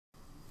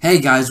Hey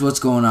guys,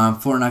 what's going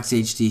on? Fortnite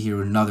HD here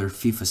with another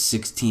FIFA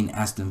 16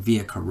 Aston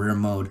Villa Career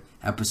Mode,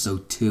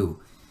 Episode 2.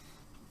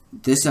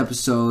 This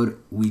episode,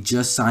 we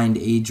just signed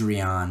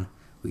Adrian.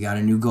 We got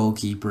a new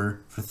goalkeeper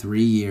for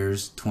 3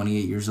 years,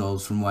 28 years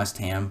old, from West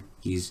Ham.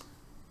 He's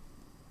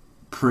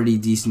pretty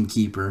decent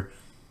keeper.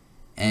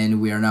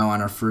 And we are now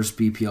on our first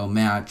BPL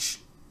match,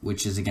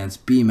 which is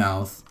against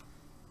B-Mouth.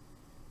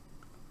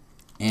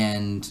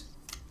 And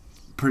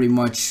pretty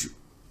much,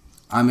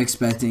 I'm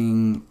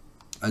expecting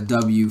a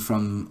W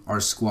from our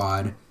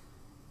squad.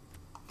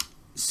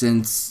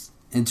 Since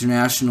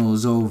international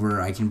is over,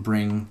 I can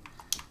bring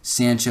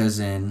Sanchez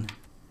in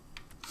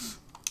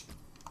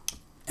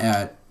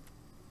at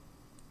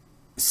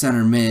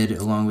center mid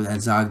along with Ed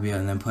Zagbia,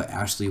 and then put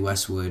Ashley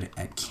Westwood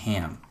at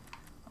cam,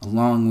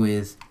 along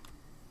with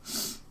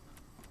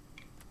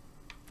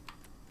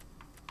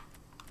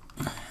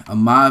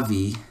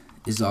Amavi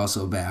is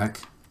also back.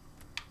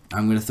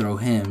 I'm going to throw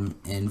him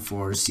in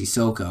for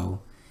Sissoko.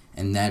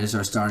 And that is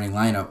our starting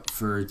lineup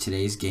for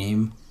today's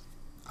game.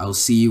 I'll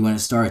see you when it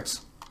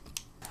starts.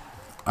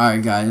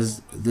 Alright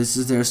guys, this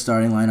is their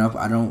starting lineup.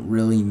 I don't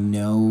really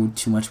know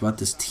too much about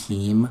this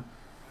team.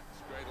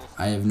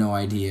 I have no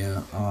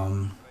idea.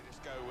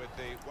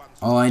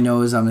 All I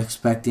know is I'm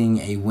expecting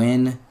a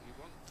win.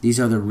 These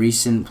are the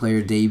recent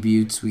player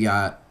debuts. We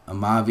got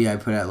Amavi I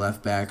put at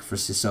left back for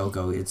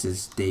Sissoko. It's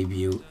his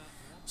debut.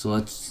 So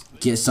let's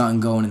get something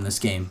going in this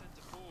game.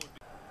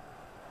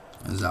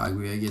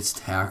 Zagbia gets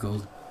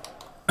tackled.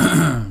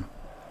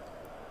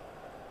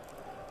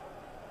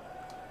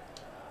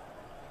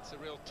 It's a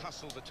real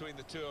tussle between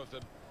the two of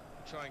them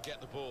to try and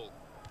get the ball.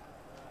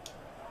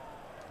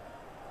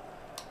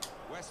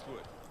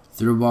 Westwood.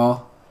 Through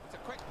ball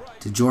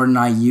to Jordan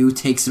Ayew,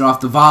 takes it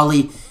off the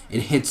volley.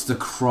 It hits the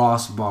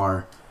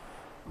crossbar.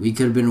 We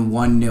could have been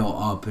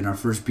 1-0 up in our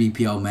first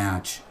BPL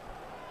match.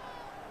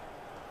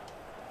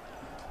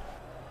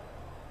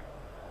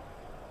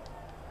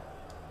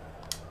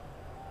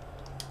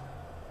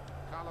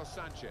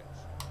 Sanchez.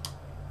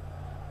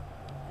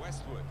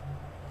 Westwood.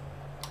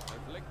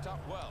 They've linked up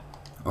well.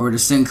 Over to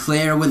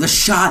Sinclair with a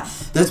shot.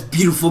 That's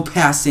beautiful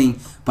passing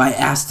by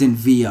Aston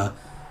Villa.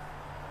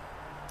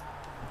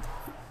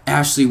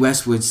 Ashley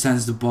Westwood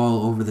sends the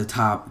ball over the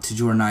top to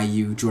Jordan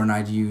Ayew. Jordan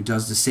Ayew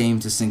does the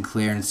same to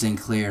Sinclair, and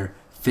Sinclair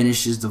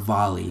finishes the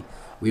volley.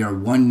 We are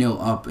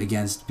 1-0 up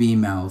against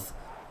B-Mouth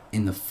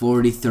in the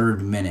 43rd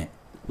minute.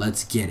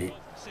 Let's get it.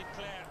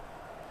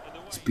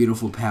 It's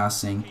beautiful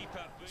passing.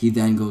 He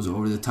then goes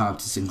over the top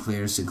to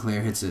Sinclair.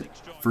 Sinclair hits it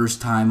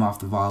first time off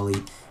the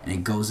volley, and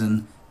it goes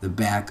in the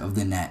back of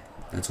the net.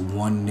 That's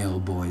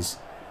 1-0, boys.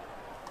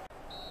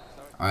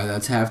 Alright,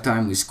 that's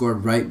halftime. We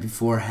scored right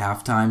before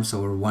halftime,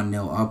 so we're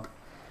 1-0 up.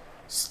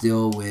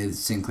 Still with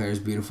Sinclair's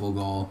beautiful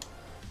goal.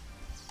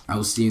 I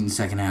will see you in the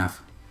second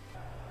half.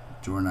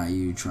 Jordan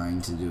Ayew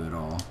trying to do it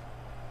all.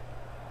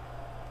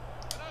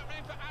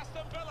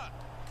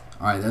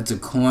 Alright, that's a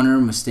corner.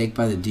 Mistake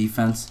by the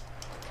defense.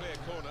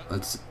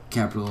 Let's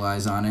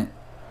capitalize on it.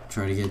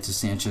 Try to get to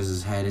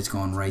Sanchez's head. It's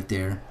going right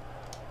there.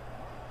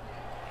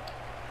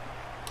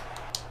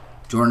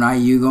 Jordan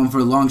Ayew going for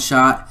a long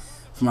shot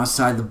from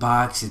outside the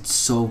box. It's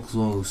so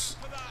close.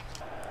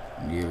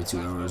 Give it to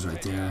whoever's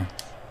right there.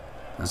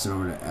 Pass it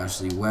over to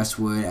Ashley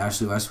Westwood.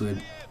 Ashley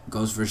Westwood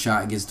goes for a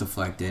shot. Gets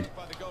deflected.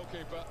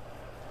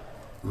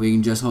 We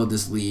can just hold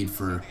this lead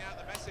for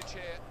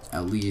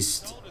at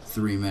least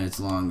 3 minutes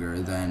longer,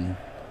 then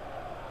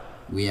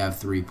we have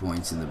 3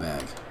 points in the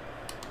bag.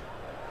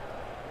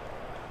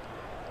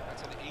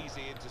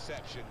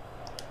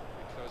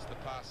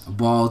 A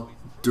ball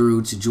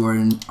through to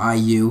Jordan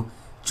Ayew.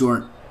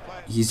 Jordan,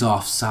 he's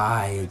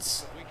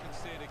offsides.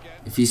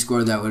 If he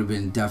scored, that would have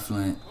been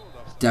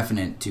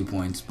definite 2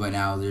 points. But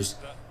now there's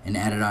an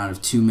added on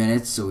of 2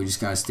 minutes, so we just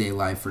gotta stay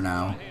alive for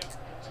now.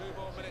 2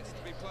 more minutes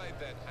to be played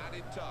then,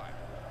 added time.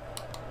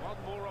 One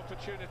more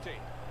opportunity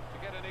to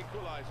get an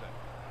equaliser.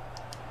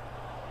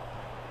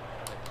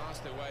 They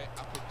passed their way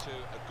up into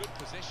a good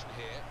position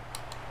here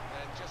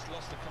and just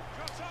lost the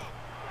control.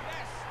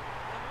 Yes,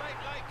 a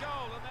late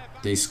goal, and they're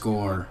back. They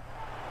score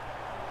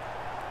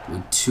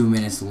with 2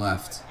 minutes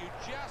left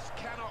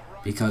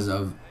because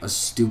of a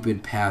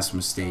stupid pass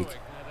mistake.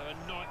 They're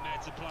a nightmare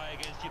to play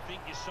against. You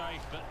think you're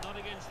safe, but not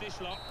against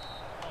this lot.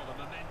 Oh, the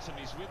momentum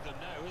is with them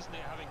now, isn't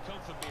it? Having come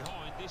from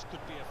behind, this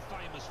could be a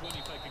famous win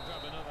if they can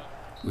grab another.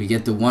 We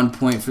get the 1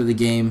 point for the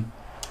game.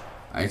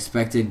 I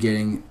expected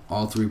getting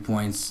all 3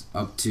 points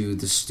up to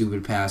the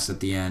stupid pass at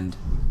the end.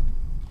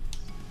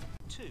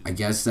 I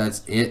guess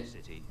that's it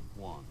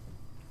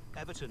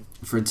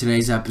for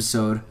today's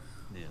episode.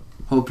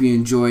 Hope you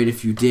enjoyed.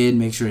 If you did,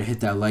 make sure to hit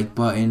that like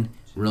button.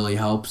 Really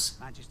helps.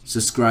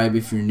 Subscribe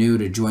if you're new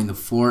to join the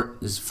fort.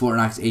 This is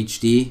Fortnite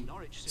HD,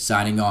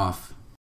 signing off.